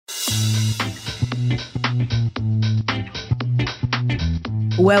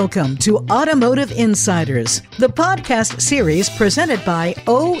Welcome to Automotive Insiders, the podcast series presented by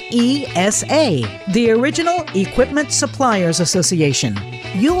OESA, the Original Equipment Suppliers Association.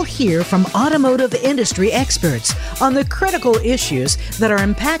 You'll hear from automotive industry experts on the critical issues that are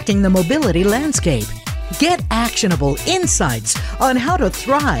impacting the mobility landscape. Get actionable insights on how to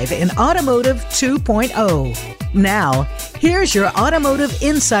thrive in Automotive 2.0. Now, here's your Automotive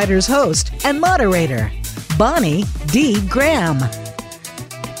Insiders host and moderator, Bonnie D. Graham.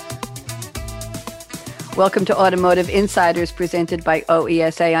 Welcome to Automotive Insiders presented by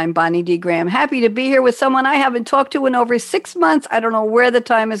OESA. I'm Bonnie D. Graham. Happy to be here with someone I haven't talked to in over 6 months. I don't know where the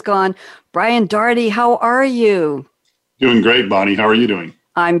time has gone. Brian Daugherty, how are you? Doing great, Bonnie. How are you doing?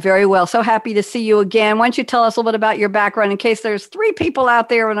 I'm very well. So happy to see you again. Why don't you tell us a little bit about your background in case there's 3 people out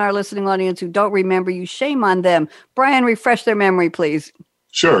there in our listening audience who don't remember you. Shame on them. Brian, refresh their memory, please.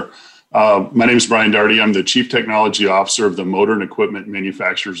 Sure. My name is Brian Daugherty. I'm the Chief Technology Officer of the Motor and Equipment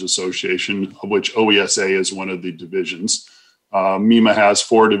Manufacturers Association, of which OESA is one of the divisions. MEMA has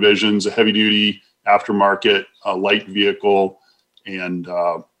 4 divisions: a heavy-duty, aftermarket, light vehicle, and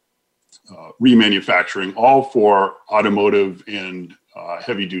remanufacturing, all for automotive and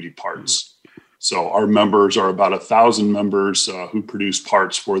heavy-duty parts. So our members are about 1,000 members who produce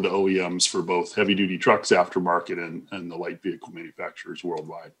parts for the OEMs for both heavy-duty trucks, aftermarket, and the light vehicle manufacturers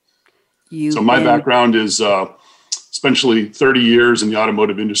worldwide. So my background is essentially 30 years in the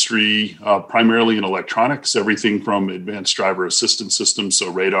automotive industry, primarily in electronics, everything from advanced driver assistance systems, so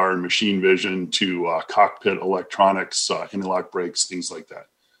radar and machine vision, to cockpit electronics, anti-lock brakes, things like that.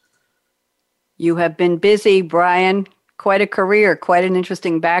 You have been busy, Brian. Quite a career, quite an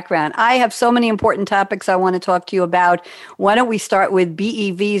interesting background. I have so many important topics I want to talk to you about. Why don't we start with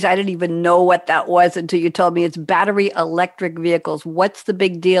BEVs? I didn't even know what that was until you told me it's battery electric vehicles. What's the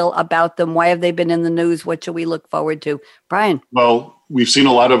big deal about them? Why have they been in the news? What should we look forward to? Brian? Well, we've seen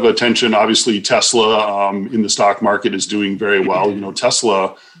a lot of attention. Obviously, Tesla in the stock market is doing very well. You know,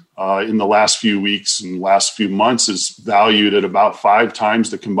 Tesla in the last few weeks and last few months is valued at about 5 times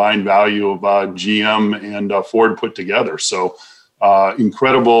the combined value of GM and Ford put together. So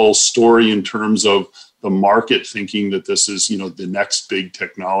incredible story in terms of the market thinking that this is, you know, the next big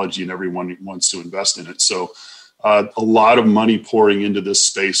technology and everyone wants to invest in it. So a lot of money pouring into this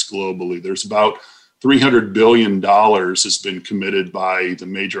space globally. There's about $300 billion has been committed by the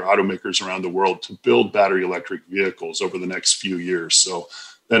major automakers around the world to build battery electric vehicles over the next few years. So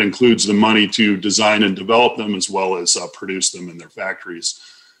that includes the money to design and develop them as well as produce them in their factories.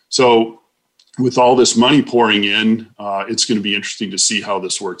 So with all this money pouring in, it's going to be interesting to see how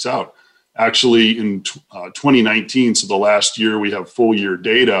this works out. Actually, in 2019, so the last year we have full year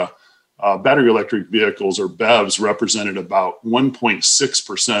data, battery electric vehicles, or BEVs, represented about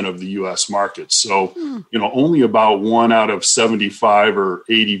 1.6% of the U.S. market. So, you know, only about 1 out of 75 or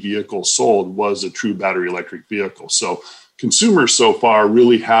 80 vehicles sold was a true battery electric vehicle. So consumers so far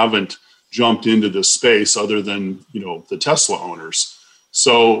really haven't jumped into this space other than, you know, the Tesla owners.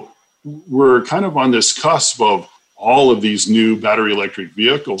 So we're kind of on this cusp of all of these new battery electric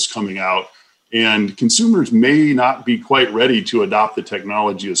vehicles coming out, and consumers may not be quite ready to adopt the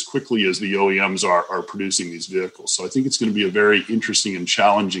technology as quickly as the OEMs are producing these vehicles. So I think it's going to be a very interesting and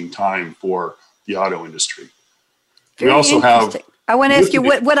challenging time for the auto industry. Very we also have... I want to ask you,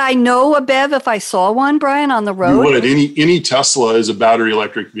 would I know a BEV if I saw one, Brian, on the road? You would. Any Tesla is a battery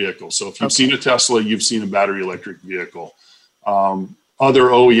electric vehicle. So if you've seen a Tesla, you've seen a battery electric vehicle. Other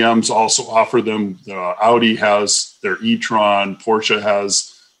OEMs also offer them. Audi has their e-tron, Porsche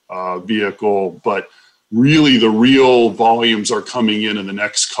has a vehicle, but really the real volumes are coming in the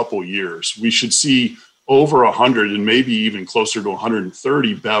next couple years. We should see over 100 and maybe even closer to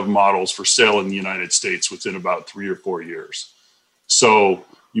 130 BEV models for sale in the United States within about 3 or 4 years. So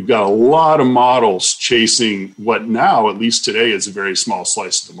you've got a lot of models chasing what now, at least today, is a very small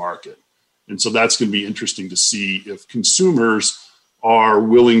slice of the market. And so that's going to be interesting to see if consumers are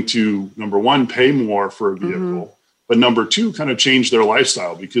willing to, number one, pay more for a vehicle, but number two, kind of change their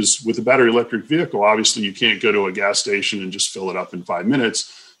lifestyle. Because with a battery electric vehicle, obviously you can't go to a gas station and just fill it up in 5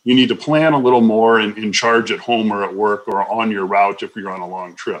 minutes. You need to plan a little more and charge at home or at work or on your route if you're on a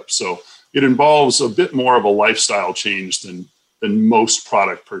long trip. So it involves a bit more of a lifestyle change than most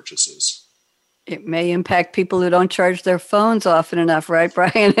product purchases. It may impact people who don't charge their phones often enough, right,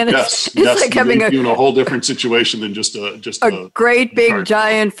 Brian? And yes. It's like having in a whole different situation than just a great big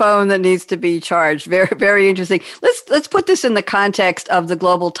giant phone that needs to be charged. Very, very interesting. Let's put this in the context of the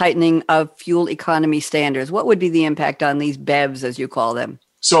global tightening of fuel economy standards. What would be the impact on these BEVs, as you call them?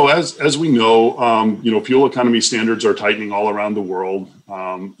 So as we know, fuel economy standards are tightening all around the world,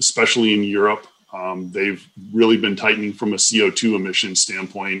 especially in Europe. They've really been tightening from a CO2 emission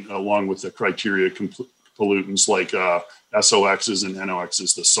standpoint, along with the criteria pollutants like SOXs and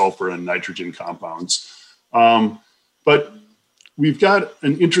NOXs, the sulfur and nitrogen compounds. But we've got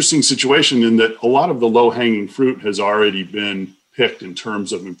an interesting situation in that a lot of the low-hanging fruit has already been picked in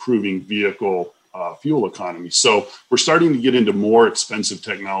terms of improving vehicle fuel economy. So we're starting to get into more expensive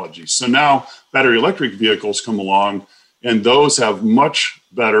technologies. So now battery electric vehicles come along, and those have much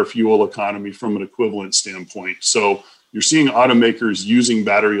better fuel economy from an equivalent standpoint. So you're seeing automakers using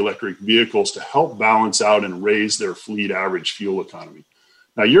battery electric vehicles to help balance out and raise their fleet average fuel economy.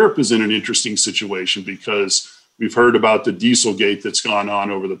 Now, Europe is in an interesting situation because we've heard about the Dieselgate that's gone on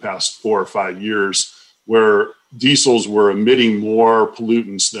over the past 4 or 5 years, where diesels were emitting more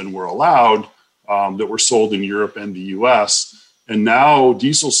pollutants than were allowed that were sold in Europe and the US. And now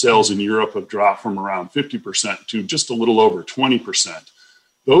diesel sales in Europe have dropped from around 50% to just a little over 20%.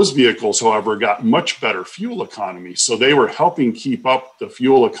 Those vehicles, however, got much better fuel economy. So they were helping keep up the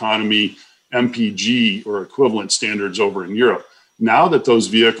fuel economy MPG or equivalent standards over in Europe. Now that those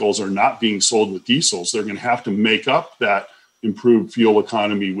vehicles are not being sold with diesels, they're going to have to make up that improved fuel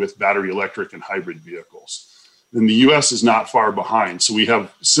economy with battery electric and hybrid vehicles. And the US is not far behind. So we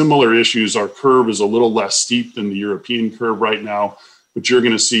have similar issues. Our curve is a little less steep than the European curve right now, but you're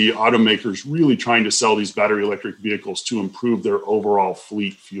going to see automakers really trying to sell these battery electric vehicles to improve their overall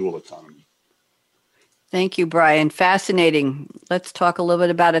fleet fuel economy. Thank you, Brian. Fascinating. Let's talk a little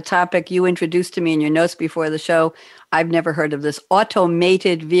bit about a topic you introduced to me in your notes before the show. I've never heard of this,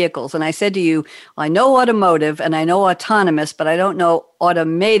 automated vehicles. And I said to you, I know automotive and I know autonomous, but I don't know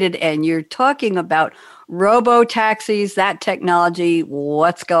automated. And you're talking about robo-taxis, that technology.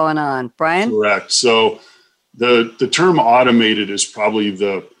 What's going on, Brian? Correct. So the term automated is probably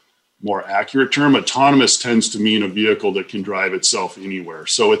the more accurate term. Autonomous tends to mean a vehicle that can drive itself anywhere.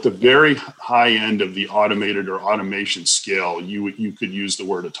 So at the very high end of the automated or automation scale, you could use the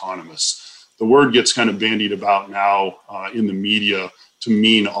word autonomous. The word gets kind of bandied about now in the media to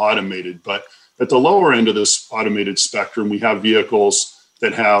mean automated. But at the lower end of this automated spectrum, we have vehicles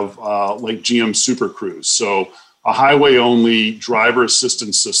that have like GM Super Cruise. So a highway-only driver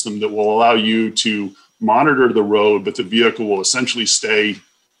assistance system that will allow you to monitor the road, but the vehicle will essentially stay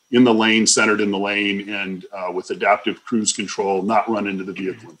in the lane, centered in the lane, and with adaptive cruise control, not run into the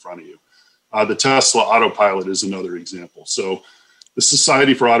vehicle in front of you. The Tesla Autopilot is another example. So the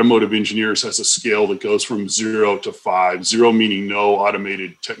Society for Automotive Engineers has a scale that goes from 0 to 5, 0 meaning no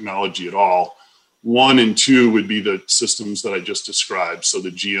automated technology at all. 1 and 2 would be the systems that I just described, so the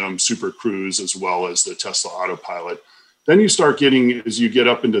GM Super Cruise as well as the Tesla Autopilot. Then you start getting, as you get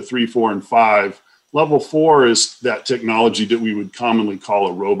up into 3, 4, and 5, level 4 is that technology that we would commonly call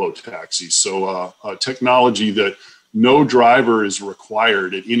a robo-taxi. So a technology that no driver is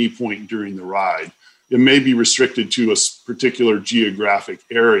required at any point during the ride. It may be restricted to a particular geographic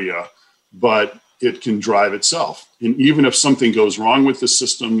area, but it can drive itself. And even if something goes wrong with the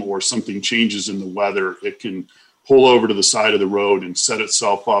system or something changes in the weather, it can pull over to the side of the road and set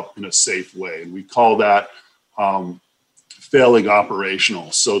itself up in a safe way. And we call that failing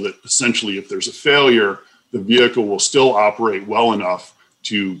operational, so that essentially if there's a failure, the vehicle will still operate well enough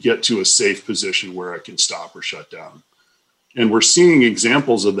to get to a safe position where it can stop or shut down. And we're seeing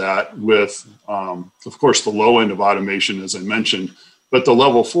examples of that with, of course, the low end of automation, as I mentioned, but the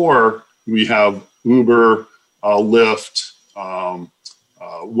level 4, we have Uber, Lyft,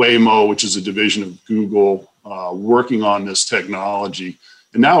 Waymo, which is a division of Google, working on this technology.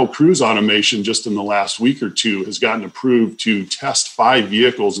 And now cruise automation, just in the last week or two, has gotten approved to test 5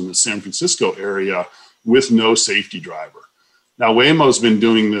 vehicles in the San Francisco area with no safety driver. Now, Waymo's been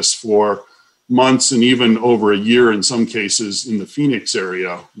doing this for months and even over a year in some cases in the Phoenix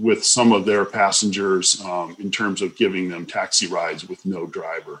area with some of their passengers in terms of giving them taxi rides with no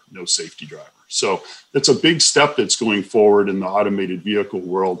driver, no safety driver. So that's a big step that's going forward in the automated vehicle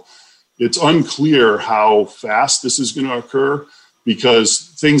world. It's unclear how fast this is going to occur,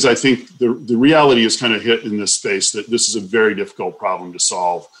 because things, I think the reality is kind of hit in this space that this is a very difficult problem to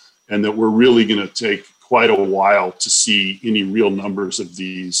solve, and that we're really going to take quite a while to see any real numbers of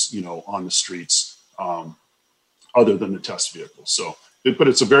these, on the streets, other than the test vehicles. So, but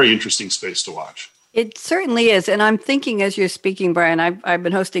it's a very interesting space to watch. It certainly is. And I'm thinking as you're speaking, Brian, I've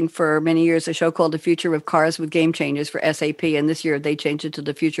been hosting for many years a show called The Future of Cars with Game Changers for SAP. And this year they changed it to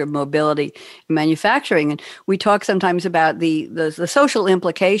The Future of Mobility and Manufacturing. And we talk sometimes about the social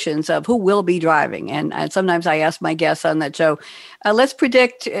implications of who will be driving. And sometimes I ask my guests on that show, let's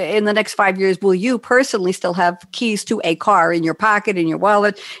predict in the next 5 years, will you personally still have keys to a car in your pocket, in your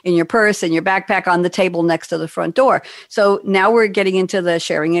wallet, in your purse, in your backpack, on the table next to the front door? So now we're getting into the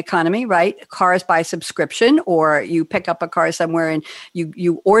sharing economy, right? Cars by subscription, or you pick up a car somewhere and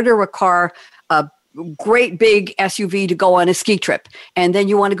you order a car, a great big SUV to go on a ski trip. And then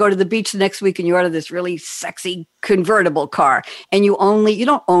you want to go to the beach the next week and you order this really sexy convertible car, and you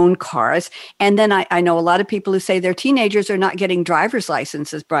don't own cars. And then I know a lot of people who say their teenagers are not getting driver's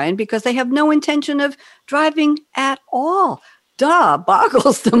licenses, Brian, because they have no intention of driving at all.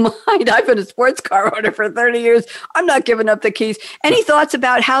 Boggles the mind. I've been a sports car owner for 30 years. I'm not giving up the keys. Any thoughts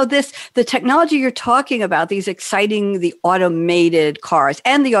about how the technology you're talking about, these exciting, the automated cars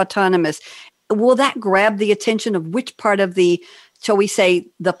and the autonomous, will that grab the attention of which part of the, shall we say,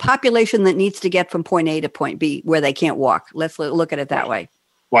 the population that needs to get from point A to point B where they can't walk? Let's look at it that way.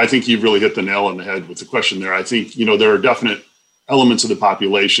 Well, I think you've really hit the nail on the head with the question there. I think, there are definite elements of the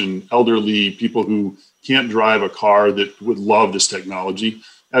population, elderly, people who can't drive a car that would love this technology,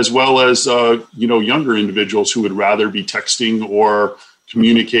 as well as, younger individuals who would rather be texting or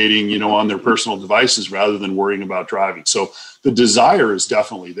communicating, on their personal devices rather than worrying about driving. So the desire is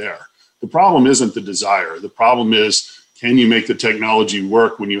definitely there. The problem isn't the desire. The problem is, can you make the technology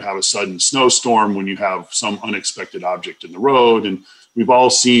work when you have a sudden snowstorm, when you have some unexpected object in the road? And we've all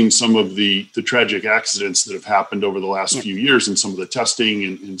seen some of the tragic accidents that have happened over the last few years in some of the testing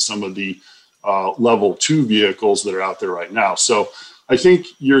and some of the level 2 vehicles that are out there right now. So I think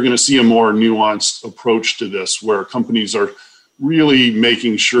you're going to see a more nuanced approach to this, where companies are really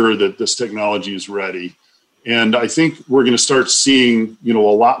making sure that this technology is ready. And I think we're going to start seeing, a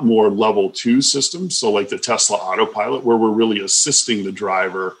lot more level 2 systems. So like the Tesla Autopilot, where we're really assisting the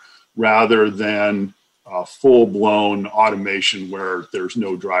driver rather than full-blown automation where there's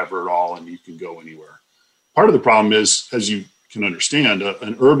no driver at all and you can go anywhere. Part of the problem is, as you can understand,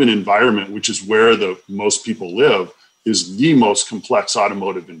 an urban environment, which is where the most people live, is the most complex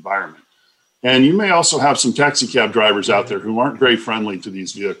automotive environment. And you may also have some taxi cab drivers out there who aren't very friendly to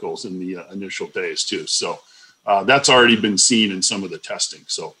these vehicles in the initial days too. So that's already been seen in some of the testing.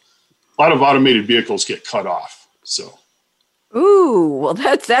 So a lot of automated vehicles get cut off. So. Ooh, well,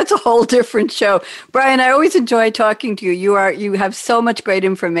 that's a whole different show. Brian, I always enjoy talking to you. You have so much great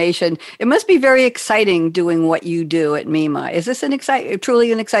information. It must be very exciting doing what you do at MEMA. Is this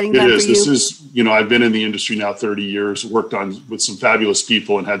truly an exciting time for you? It is. This is, I've been in the industry now 30 years, worked with some fabulous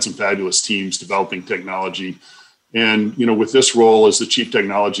people and had some fabulous teams developing technology. And, with this role as the Chief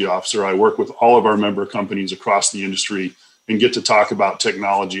Technology Officer, I work with all of our member companies across the industry and get to talk about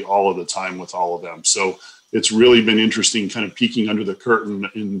technology all of the time with all of them. So it's really been interesting kind of peeking under the curtain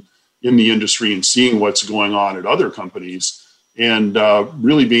in the industry and seeing what's going on at other companies, and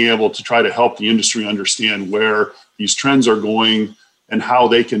really being able to try to help the industry understand where these trends are going and how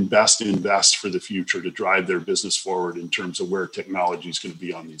they can best invest for the future to drive their business forward in terms of where technology is going to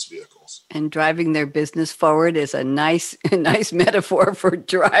be on these vehicles. And driving their business forward is a nice metaphor for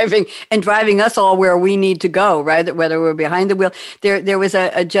driving us all where we need to go, right? Whether we're behind the wheel. There was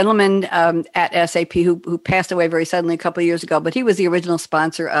a gentleman at SAP who passed away very suddenly a couple of years ago, but he was the original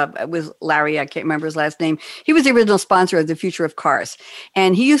sponsor of, it was Larry, I can't remember his last name. He was the original sponsor of the Future of Cars.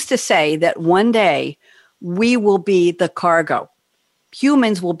 And he used to say that one day we will be the cargo.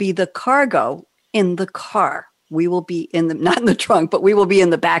 Humans will be the cargo in the car. We will be not in the trunk, but we will be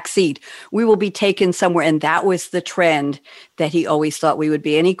in the back seat. We will be taken somewhere. And that was the trend that he always thought we would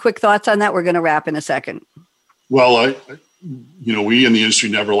be. Any quick thoughts on that? We're going to wrap in a second. Well, we in the industry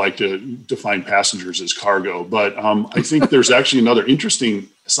never like to define passengers as cargo, but I think there's actually another interesting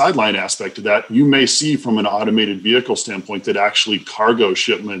sideline aspect to that. You may see from an automated vehicle standpoint that actually cargo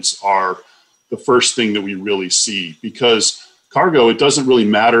shipments are the first thing that we really see, because cargo, it doesn't really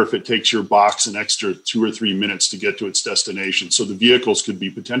matter if it takes your box an extra 2 or 3 minutes to get to its destination. So the vehicles could be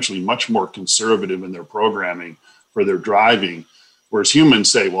potentially much more conservative in their programming for their driving. Whereas humans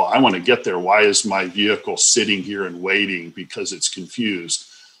say, well, I want to get there. Why is my vehicle sitting here and waiting? Because it's confused.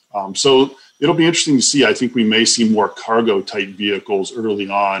 So it'll be interesting to see. I think we may see more cargo type vehicles early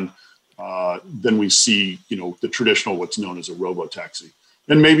on than we see, the traditional, what's known as a robo-taxi.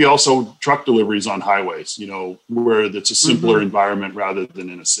 And maybe also truck deliveries on highways, where it's a simpler environment rather than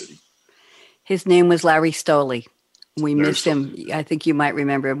in a city. His name was Larry Stoley. We missed him. I think you might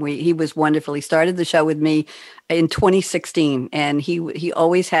remember him. He was wonderful. He started the show with me in 2016, and he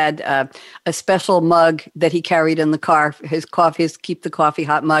always had a special mug that he carried in the car. His Keep the Coffee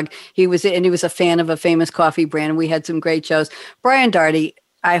Hot mug. He was a fan of a famous coffee brand. We had some great shows. Brian Daugherty,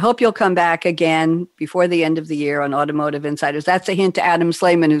 I hope you'll come back again before the end of the year on Automotive Insiders. That's a hint to Adam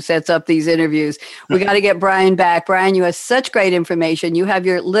Slayman, who sets up these interviews. We got to get Brian back. Brian, you have such great information. You have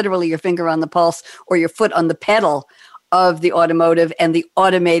literally your finger on the pulse or your foot on the pedal of the automotive and the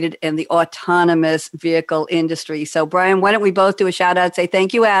automated and the autonomous vehicle industry. So, Brian, why don't we both do a shout out? Say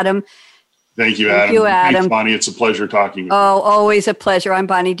thank you, Adam. Thank you, Adam. Thanks, Bonnie. It's a pleasure talking with you. Oh, always a pleasure. I'm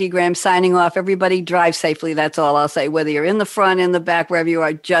Bonnie D. Graham signing off. Everybody drive safely. That's all I'll say. Whether you're in the front, in the back, wherever you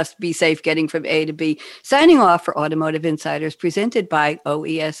are, just be safe getting from A to B. Signing off for Automotive Insiders, presented by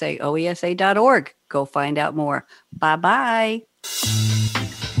OESA, oesa.org. Go find out more. Bye-bye.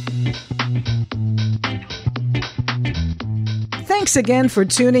 Thanks again for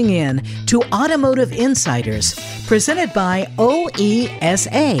tuning in to Automotive Insiders, presented by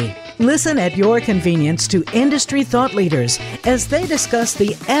OESA. Listen at your convenience to industry thought leaders as they discuss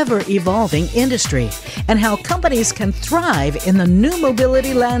the ever-evolving industry and how companies can thrive in the new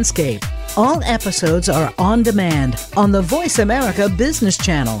mobility landscape. All episodes are on demand on the Voice America Business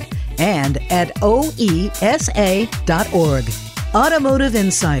Channel and at oesa.org. Automotive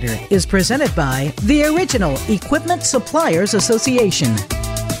Insider is presented by the Original Equipment Suppliers Association.